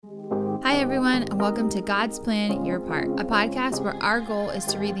Hi, everyone, and welcome to God's Plan, Your Part, a podcast where our goal is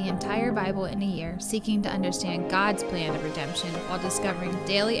to read the entire Bible in a year, seeking to understand God's plan of redemption while discovering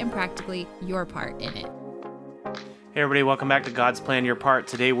daily and practically your part in it. Hey, everybody, welcome back to God's Plan, Your Part.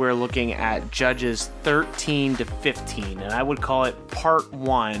 Today we're looking at Judges 13 to 15, and I would call it part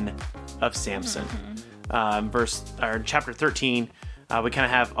one of Samson. Chapter 13, we kind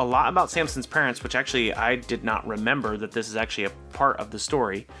of have a lot about Samson's parents, which actually I did not remember that this is actually a part of the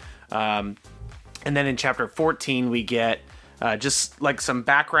story. And then in chapter 14, we get just like some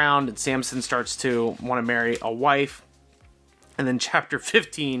background, and Samson starts to want to marry a wife. And then chapter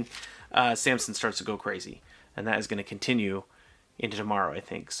 15, Samson starts to go crazy. And that is going to continue into tomorrow, I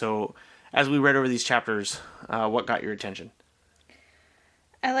think. So as we read over these chapters, what got your attention?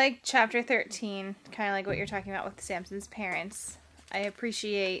 I like chapter 13, kind of like what you're talking about with Samson's parents. I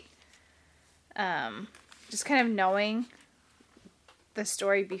appreciate just kind of knowing the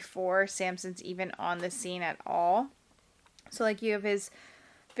story before Samson's even on the scene at all. So like you have his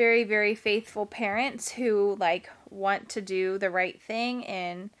very, very faithful parents who like want to do the right thing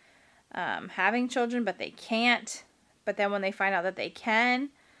in having children, but they can't. But then when they find out that they can,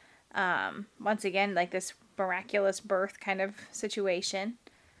 once again, like this miraculous birth kind of situation.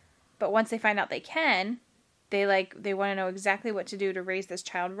 But once they find out they can, they want to know exactly what to do to raise this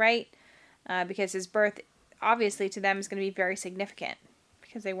child right, because his birth obviously to them is going to be very significant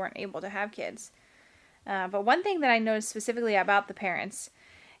because they weren't able to have kids. But one thing that I noticed specifically about the parents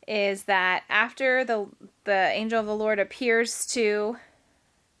is that after the angel of the Lord appears to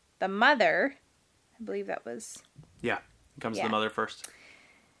the mother, I believe that was... Yeah, comes to the mother first.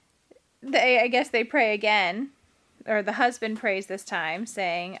 I guess they pray again, or the husband prays this time,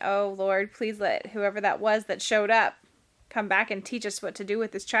 saying, "Oh, Lord, please let whoever that was that showed up come back and teach us what to do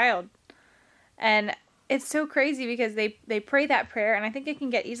with this child." And it's so crazy because they pray that prayer, and I think it can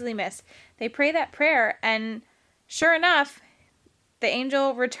get easily missed. They pray that prayer, and sure enough, the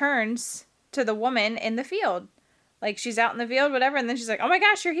angel returns to the woman in the field. Like, she's out in the field, whatever, and then she's like, "Oh my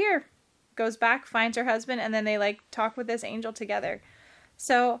gosh, you're here." Goes back, finds her husband, and then they, like, talk with this angel together.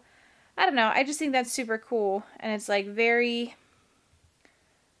 So, I don't know. I just think that's super cool, and it's, like, I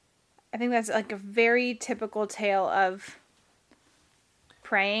think that's, like, a very typical tale of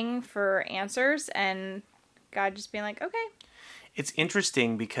praying for answers and God just being like, okay. It's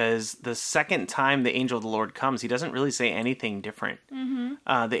interesting because the second time the angel of the Lord comes, he doesn't really say anything different.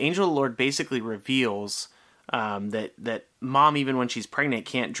 Mm-hmm. The angel of the Lord basically reveals that mom, even when she's pregnant,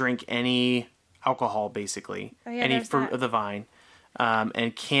 can't drink any alcohol, basically, any fruit of the vine,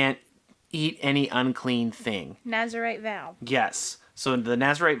 and can't eat any unclean thing. Nazirite vow. Yes. So the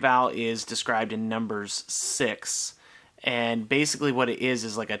Nazirite vow is described in Numbers 6. And basically what it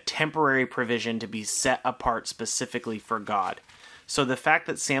is like a temporary provision to be set apart specifically for God. So the fact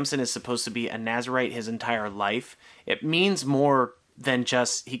that Samson is supposed to be a Nazirite his entire life, it means more than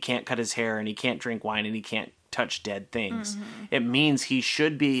just he can't cut his hair and he can't drink wine and he can't touch dead things. Mm-hmm. It means he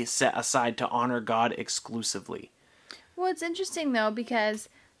should be set aside to honor God exclusively. Well, it's interesting though because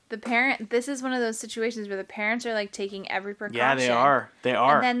this is one of those situations where the parents are like taking every precaution. Yeah, they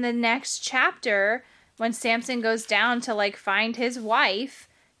are. And then the next chapter, when Samson goes down to, like, find his wife,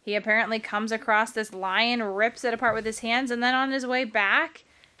 he apparently comes across this lion, rips it apart with his hands, and then on his way back,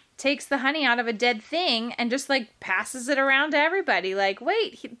 takes the honey out of a dead thing and just, like, passes it around to everybody. Like,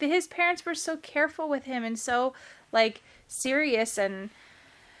 wait, his parents were so careful with him and so, like, serious and,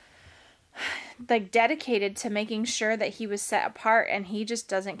 like, dedicated to making sure that he was set apart, and he just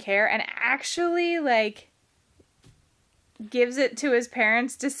doesn't care. And actually, like, gives it to his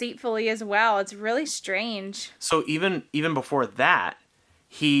parents deceitfully as well. It's really strange. So even before that,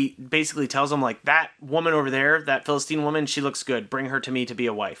 he basically tells them, like, that woman over there, that Philistine woman, she looks good. Bring her to me to be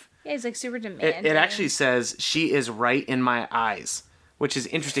a wife. Yeah, he's like super demanding. It actually says, she is right in my eyes, which is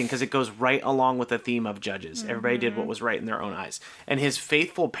interesting because it goes right along with the theme of Judges. Mm-hmm. Everybody did what was right in their own eyes. And his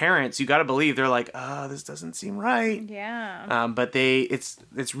faithful parents, you got to believe, they're like, this doesn't seem right. Yeah. But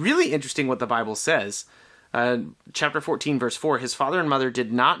it's really interesting what the Bible says. Chapter 14, verse 4, his father and mother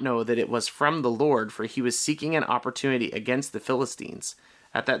did not know that it was from the Lord, for he was seeking an opportunity against the Philistines.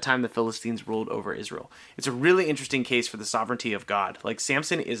 At that time, the Philistines ruled over Israel. It's a really interesting case for the sovereignty of God. Like,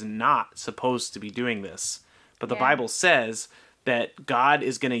 Samson is not supposed to be doing this, but the Bible says that God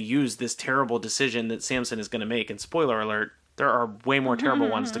is going to use this terrible decision that Samson is going to make. And spoiler alert, there are way more terrible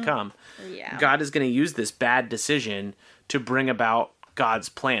ones to come. Yeah. God is going to use this bad decision to bring about God's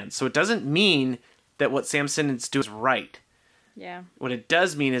plan. So it doesn't mean that what Samson is doing is right. Yeah. What it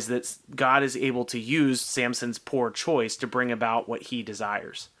does mean is that God is able to use Samson's poor choice to bring about what he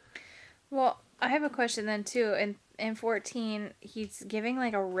desires. Well, I have a question then too, in 14, he's giving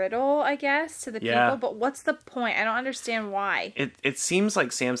like a riddle, I guess, to the Yeah. people. But what's the point? I don't understand why. It seems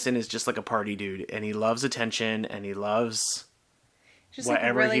like Samson is just like a party dude, and he loves attention, and he loves Just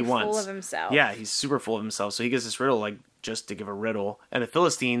whatever like really he wants. full of himself. Yeah, he's super full of himself. So he gives this riddle like just to give a riddle, and the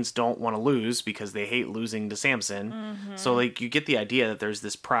Philistines don't want to lose because they hate losing to Samson. So like you get the idea that there's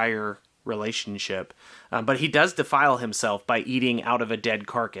this prior relationship, but he does defile himself by eating out of a dead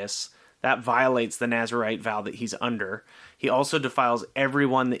carcass. That violates the Nazirite vow that he's under. He also defiles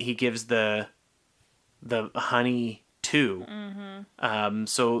everyone that he gives the honey to.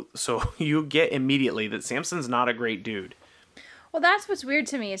 So you get immediately that Samson's not a great dude. Well, that's what's weird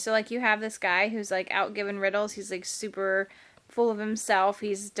to me. So, like, you have this guy who's, like, out giving riddles. He's, like, super full of himself.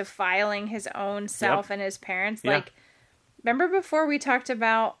 He's defiling his own self and his parents. Yeah. Like, remember before we talked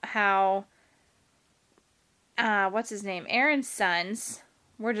about how, what's his name? Aaron's sons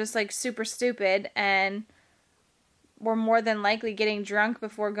were just, like, super stupid and were more than likely getting drunk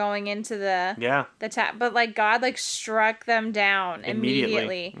before going into the but like God like struck them down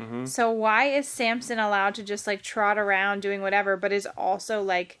immediately. So why is Samson allowed to just like trot around doing whatever, but is also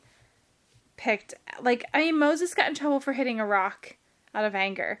like picked? Like, I mean, Moses got in trouble for hitting a rock out of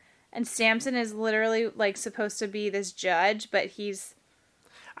anger, and Samson is literally like supposed to be this judge, but he's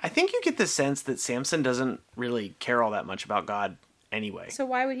I think you get the sense that Samson doesn't really care all that much about God anyway. So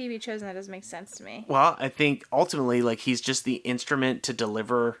why would he be chosen? That doesn't make sense to me. Well, I think ultimately, like, he's just the instrument to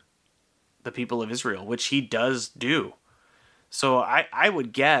deliver the people of Israel, which he does do. So I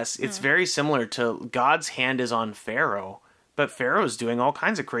would guess it's very similar to God's hand is on Pharaoh, but Pharaoh's doing all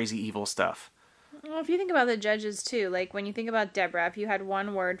kinds of crazy evil stuff. Well, if you think about the judges too, like when you think about Deborah, if you had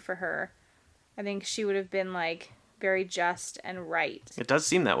one word for her, I think she would have been like very just and right. It does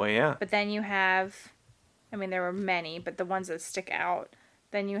seem that way, yeah. But then you have, I mean, there were many, but the ones that stick out.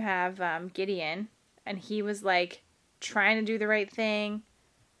 Then you have Gideon, and he was like trying to do the right thing.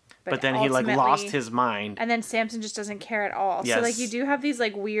 But then he like lost his mind. And then Samson just doesn't care at all. Yes. So like you do have these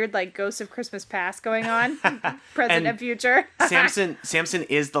like weird like ghosts of Christmas past going on, present and future. Samson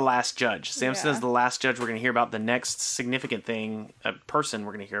is the last judge. Samson Yeah. is the last judge we're going to hear about. The next significant thing, a person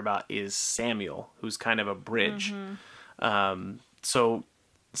we're going to hear about is Samuel, who's kind of a bridge. So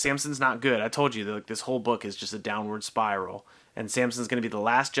Samson's not good. I told you that like, this whole book is just a downward spiral. And Samson's going to be the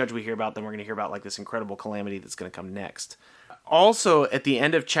last judge we hear about. Then we're going to hear about like this incredible calamity that's going to come next. Also, at the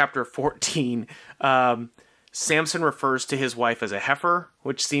end of chapter 14, Samson refers to his wife as a heifer,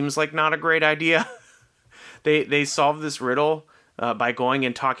 which seems like not a great idea. They solve this riddle by going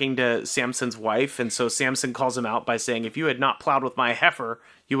and talking to Samson's wife. And so Samson calls him out by saying, if you had not plowed with my heifer,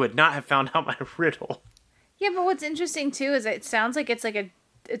 you would not have found out my riddle. Yeah, but what's interesting too is it sounds like it's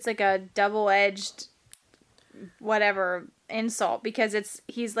like a double-edged whatever insult, because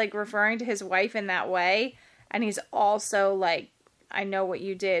he's like referring to his wife in that way, and he's also like, I know what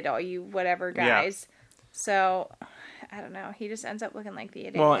you did, all you whatever guys. Yeah. So I don't know. He just ends up looking like the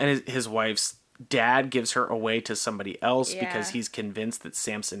idiot. Well, and his wife's dad gives her away to somebody else because he's convinced that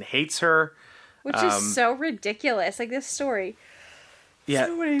Samson hates her. Which is so ridiculous. Like this story. Yeah.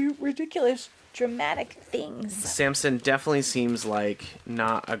 So many ridiculous dramatic things. Samson definitely seems like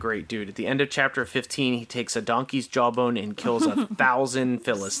not a great dude. At the end of chapter 15, he takes a donkey's jawbone and kills 1,000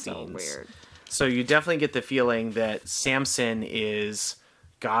 Philistines. So weird. So you definitely get the feeling that Samson is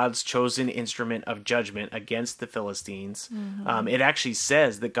God's chosen instrument of judgment against the Philistines. Mm-hmm. It actually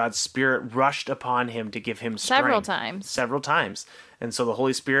says that God's Spirit rushed upon him to give him strength. Several times. And so the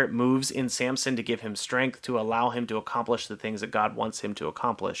Holy Spirit moves in Samson to give him strength to allow him to accomplish the things that God wants him to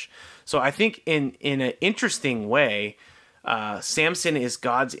accomplish. So I think in an interesting way, Samson is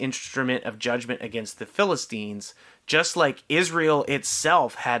God's instrument of judgment against the Philistines, just like Israel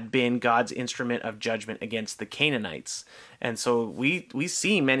itself had been God's instrument of judgment against the Canaanites. And so we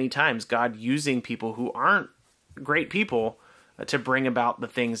see many times God using people who aren't great people to bring about the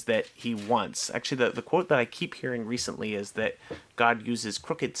things that he wants. Actually, the quote that I keep hearing recently is that God uses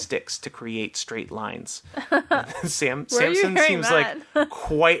crooked sticks to create straight lines. Samson seems like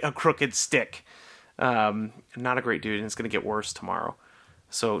quite a crooked stick. Not a great dude, and it's going to get worse tomorrow.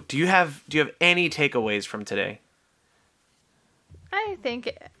 So do you have any takeaways from today? I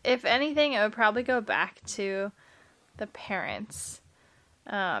think, if anything, it would probably go back to the parents,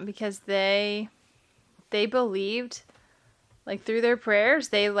 because they believed, like through their prayers,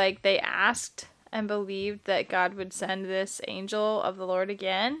 they asked and believed that God would send this angel of the Lord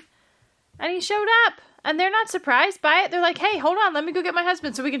again, and he showed up, and they're not surprised by it. They're like, "Hey, hold on, let me go get my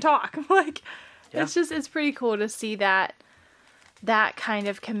husband so we can talk." Like, yeah. It's pretty cool to see that kind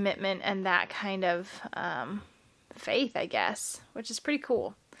of commitment and that kind of faith, I guess, which is pretty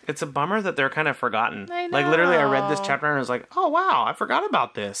cool. It's a bummer that they're kind of forgotten. I Like, literally, I read this know. chapter and I was like, oh, wow, I forgot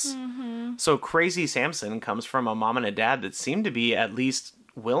about this. Mm-hmm. So crazy Samson comes from a mom and a dad that seem to be at least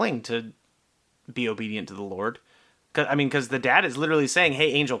willing to be obedient to the Lord. Because the dad is literally saying,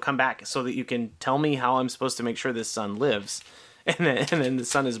 hey, angel, come back so that you can tell me how I'm supposed to make sure this son lives. And then the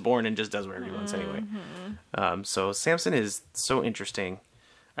son is born and just does whatever he wants anyway. So Samson is so interesting.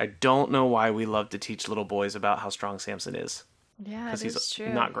 I don't know why we love to teach little boys about how strong Samson is. Yeah, because he's he's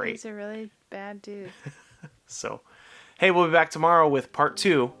true. not great. He's a really bad dude. So, hey, we'll be back tomorrow with part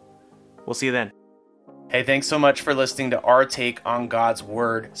 2. We'll see you then. Hey, thanks so much for listening to our take on God's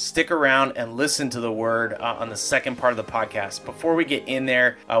Word. Stick around and listen to the Word on the second part of the podcast. Before we get in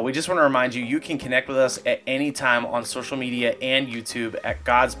there, we just want to remind you, you can connect with us at any time on social media and YouTube at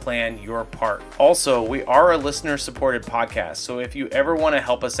God's Plan, Your Part. Also, we are a listener-supported podcast, so if you ever want to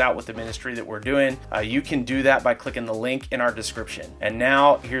help us out with the ministry that we're doing, you can do that by clicking the link in our description. And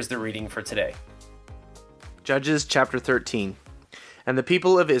now, here's the reading for today. Judges chapter 13. And the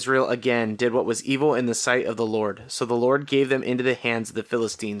people of Israel again did what was evil in the sight of the Lord. So the Lord gave them into the hands of the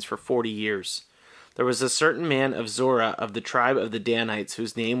Philistines for 40 years. There was a certain man of Zorah of the tribe of the Danites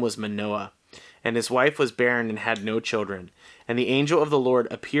whose name was Manoah. And his wife was barren and had no children. And the angel of the Lord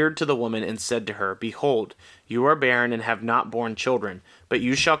appeared to the woman and said to her, Behold, you are barren and have not borne children, but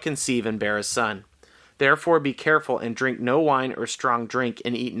you shall conceive and bear a son. Therefore be careful and drink no wine or strong drink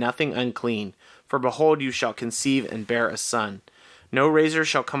and eat nothing unclean. For behold, you shall conceive and bear a son. No razor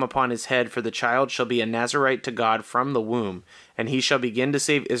shall come upon his head, for the child shall be a Nazirite to God from the womb, and he shall begin to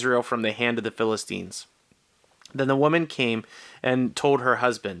save Israel from the hand of the Philistines. Then the woman came and told her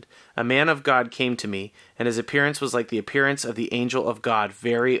husband, A man of God came to me, and his appearance was like the appearance of the angel of God,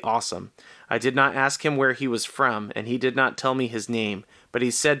 very awesome. I did not ask him where he was from, and he did not tell me his name, but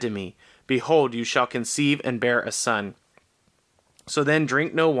he said to me, Behold, you shall conceive and bear a son. So then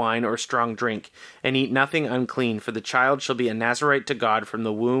drink no wine or strong drink, and eat nothing unclean, for the child shall be a Nazirite to God from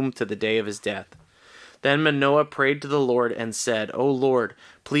the womb to the day of his death. Then Manoah prayed to the Lord and said, O Lord,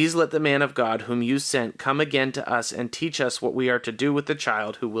 please let the man of God whom you sent come again to us and teach us what we are to do with the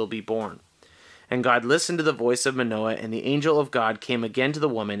child who will be born. And God listened to the voice of Manoah, and the angel of God came again to the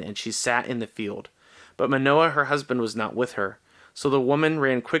woman, and she sat in the field. But Manoah her husband was not with her. So the woman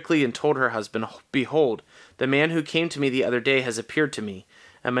ran quickly and told her husband, Behold, the man who came to me the other day has appeared to me.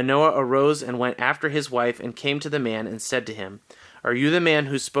 And Manoah arose and went after his wife and came to the man and said to him, Are you the man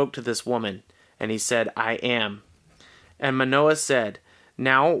who spoke to this woman? And he said, I am. And Manoah said,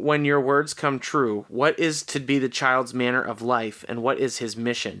 Now when your words come true, what is to be the child's manner of life, and what is his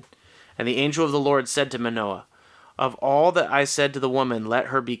mission? And the angel of the Lord said to Manoah, Of all that I said to the woman, let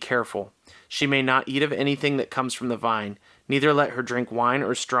her be careful. She may not eat of anything that comes from the vine, neither let her drink wine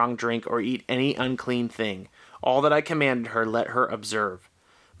or strong drink or eat any unclean thing. All that I commanded her, let her observe.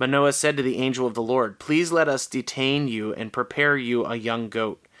 Manoah said to the angel of the Lord, Please let us detain you and prepare you a young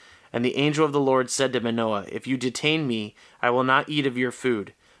goat. And the angel of the Lord said to Manoah, If you detain me, I will not eat of your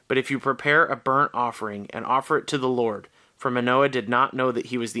food. But if you prepare a burnt offering and offer it to the Lord, for Manoah did not know that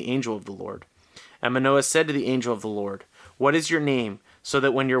he was the angel of the Lord. And Manoah said to the angel of the Lord, What is your name, so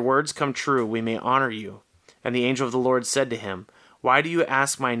that when your words come true, we may honor you? And the angel of the Lord said to him, Why do you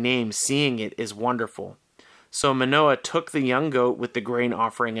ask my name, seeing it is wonderful? So Manoah took the young goat with the grain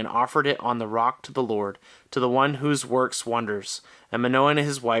offering and offered it on the rock to the Lord, to the one whose works wonders. And Manoah and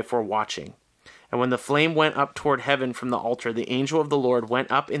his wife were watching. And when the flame went up toward heaven from the altar, the angel of the Lord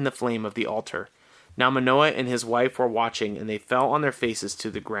went up in the flame of the altar. Now Manoah and his wife were watching, and they fell on their faces to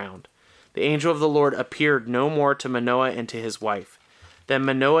the ground. The angel of the Lord appeared no more to Manoah and to his wife. Then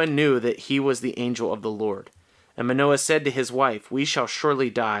Manoah knew that he was the angel of the Lord. And Manoah said to his wife, We shall surely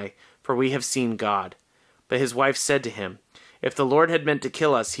die, for we have seen God. But his wife said to him, If the Lord had meant to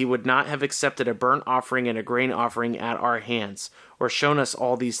kill us, he would not have accepted a burnt offering and a grain offering at our hands, or shown us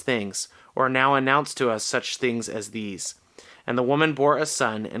all these things, or now announced to us such things as these. And the woman bore a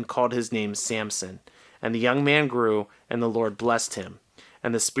son, and called his name Samson. And the young man grew, and the Lord blessed him.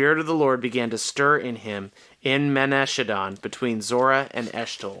 And the Spirit of the Lord began to stir in him in Menashedon, between Zorah and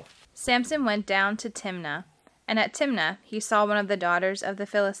Eshtaol. Samson went down to Timnah, and at Timnah he saw one of the daughters of the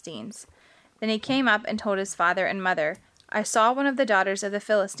Philistines. Then he came up and told his father and mother, I saw one of the daughters of the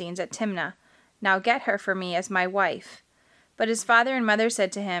Philistines at Timnah. Now get her for me as my wife. But his father and mother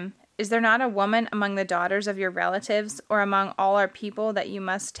said to him, Is there not a woman among the daughters of your relatives, or among all our people, that you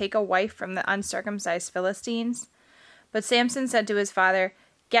must take a wife from the uncircumcised Philistines? But Samson said to his father,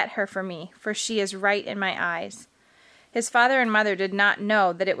 Get her for me, for she is right in my eyes. His father and mother did not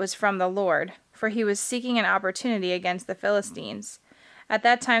know that it was from the Lord, for he was seeking an opportunity against the Philistines. At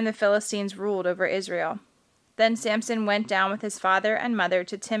that time the Philistines ruled over Israel. Then Samson went down with his father and mother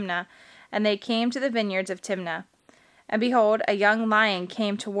to Timnah, and they came to the vineyards of Timnah. And behold, a young lion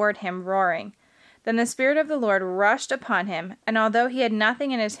came toward him, roaring. Then the Spirit of the Lord rushed upon him, and although he had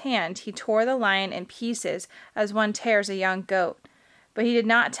nothing in his hand, he tore the lion in pieces, as one tears a young goat. But he did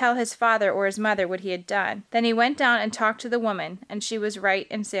not tell his father or his mother what he had done. Then he went down and talked to the woman, and she was right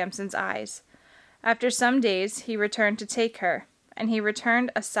in Samson's eyes. After some days he returned to take her, and he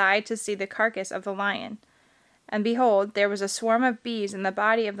returned aside to see the carcass of the lion. And behold, there was a swarm of bees in the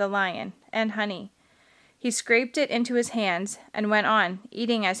body of the lion, and honey. He scraped it into his hands, and went on,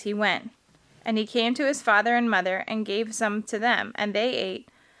 eating as he went. And he came to his father and mother, and gave some to them, and they ate.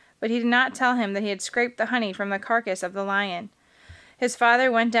 But he did not tell him that he had scraped the honey from the carcass of the lion. His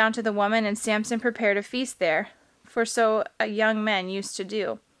father went down to the woman, and Samson prepared a feast there, for so young men used to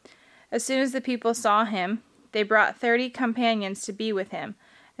do. As soon as the people saw him, they brought 30 companions to be with him.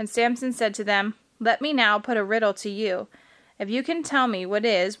 And Samson said to them, "Let me now put a riddle to you. If you can tell me what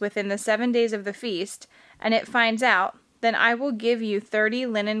is within the 7 days of the feast, and it finds out, then I will give you 30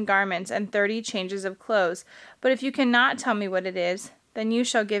 linen garments and 30 changes of clothes. But if you cannot tell me what it is, then you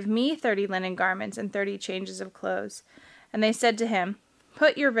shall give me 30 linen garments and 30 changes of clothes." And they said to him,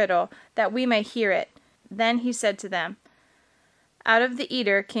 "Put your riddle, that we may hear it." Then he said to them, "Out of the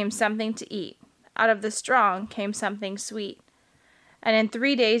eater came something to eat. Out of the strong came something sweet." And in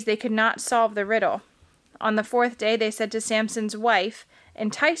 3 days they could not solve the riddle. On the 4th day they said to Samson's wife,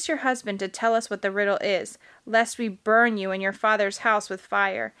 "Entice your husband to tell us what the riddle is, lest we burn you and your father's house with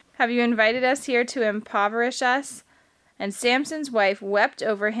fire. Have you invited us here to impoverish us?" And Samson's wife wept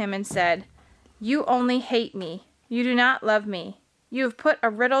over him and said, "You only hate me. You do not love me. You have put a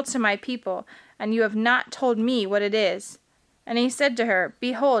riddle to my people, and you have not told me what it is." And he said to her,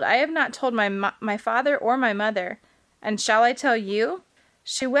 "Behold, I have not told my father or my mother, and shall I tell you?"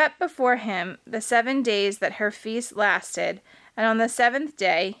 She wept before him the 7 days that her feast lasted, and on the 7th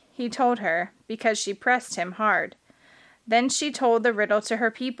day he told her, because she pressed him hard. Then she told the riddle to her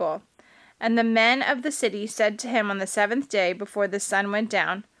people. And the men of the city said to him on the 7th day before the sun went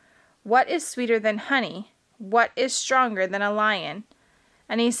down, "What is sweeter than honey? What is stronger than a lion?"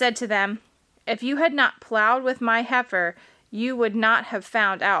 And he said to them, "If you had not plowed with my heifer, you would not have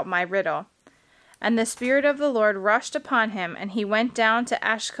found out my riddle." And the Spirit of the Lord rushed upon him, and he went down to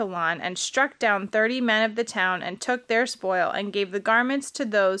Ashkelon, and struck down 30 men of the town, and took their spoil, and gave the garments to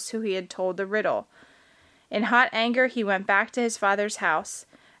those who he had told the riddle. In hot anger he went back to his father's house,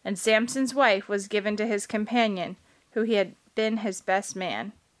 and Samson's wife was given to his companion, who he had been his best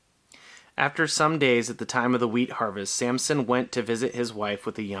man. After some days at the time of the wheat harvest, Samson went to visit his wife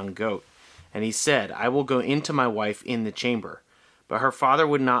with a young goat. And he said, "I will go in to my wife in the chamber." But her father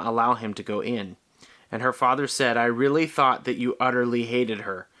would not allow him to go in. And her father said, "I really thought that you utterly hated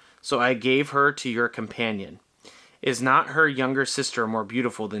her, so I gave her to your companion. Is not her younger sister more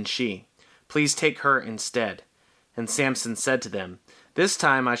beautiful than she? Please take her instead." And Samson said to them, "This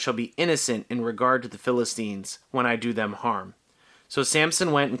time I shall be innocent in regard to the Philistines when I do them harm." So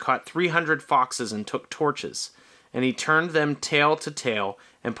Samson went and caught 300 foxes and took torches. And he turned them tail to tail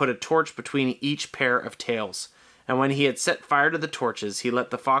and put a torch between each pair of tails. And when he had set fire to the torches, he let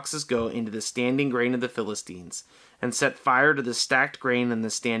the foxes go into the standing grain of the Philistines, and set fire to the stacked grain and the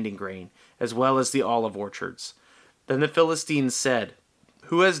standing grain, as well as the olive orchards. Then the Philistines said,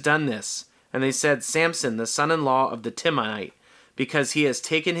 "Who has done this?" And they said, "Samson, the son-in-law of the Timnite, because he has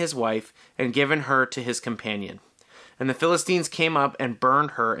taken his wife and given her to his companion." And the Philistines came up and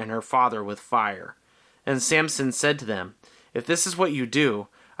burned her and her father with fire. And Samson said to them, "If this is what you do,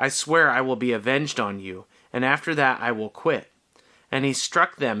 I swear I will be avenged on you, and after that I will quit." And he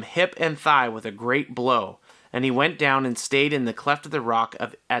struck them hip and thigh with a great blow, and he went down and stayed in the cleft of the rock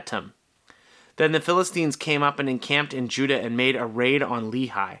of Etam. Then the Philistines came up and encamped in Judah and made a raid on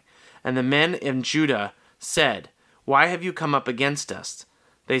Lehi. And the men in Judah said, "Why have you come up against us?"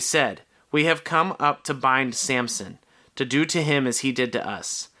 They said, "We have come up to bind Samson, to do to him as he did to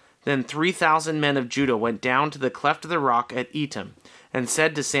us." Then 3,000 men of Judah went down to the cleft of the rock at Etam, and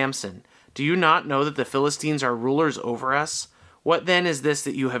said to Samson, "Do you not know that the Philistines are rulers over us? What then is this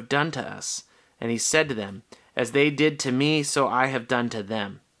that you have done to us?" And he said to them, "As they did to me, so I have done to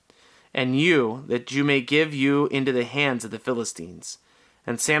them. And you, that you may give you into the hands of the Philistines."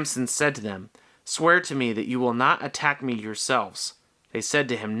 And Samson said to them, "Swear to me that you will not attack me yourselves." They said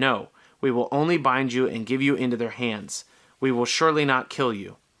to him, "No, we will only bind you and give you into their hands. We will surely not kill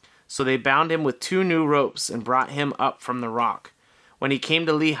you." So they bound him with 2 new ropes and brought him up from the rock. When he came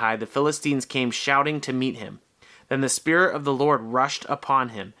to Lehi, the Philistines came shouting to meet him. Then the Spirit of the Lord rushed upon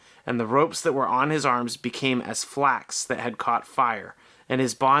him, and the ropes that were on his arms became as flax that had caught fire, and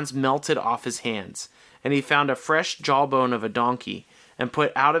his bonds melted off his hands. And he found a fresh jawbone of a donkey, and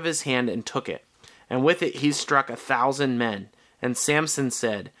put out of his hand and took it. And with it he struck 1,000 men. And Samson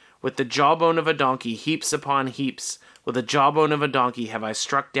said, with the jawbone of a donkey, heaps upon heaps, with the jawbone of a donkey have I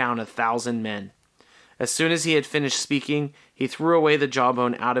struck down 1,000 men. As soon as he had finished speaking, he threw away the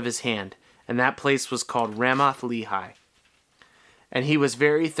jawbone out of his hand, and that place was called Ramoth-Lehi. And he was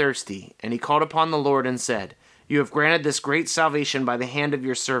very thirsty, and he called upon the Lord and said, You have granted this great salvation by the hand of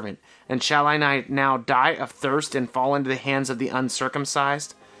your servant, and shall I now die of thirst and fall into the hands of the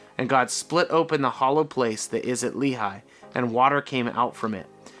uncircumcised? And God split open the hollow place that is at Lehi, and water came out from it.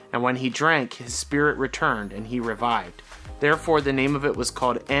 And when he drank, his spirit returned, and he revived. Therefore the name of it was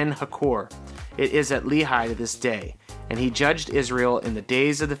called En-Hakkore. It is at Lehi to this day. And he judged Israel in the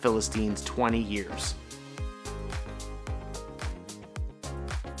days of the Philistines 20 years.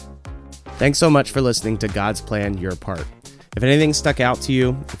 Thanks so much for listening to God's Plan, Your Part. If anything stuck out to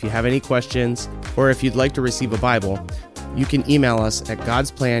you, if you have any questions, or if you'd like to receive a Bible, you can email us at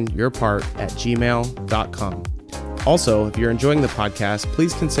godsplанyourpart@gmail.com. Also, if you're enjoying the podcast,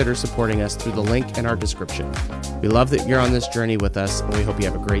 please consider supporting us through the link in our description. We love that you're on this journey with us, and we hope you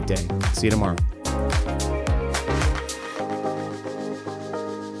have a great day. See you tomorrow.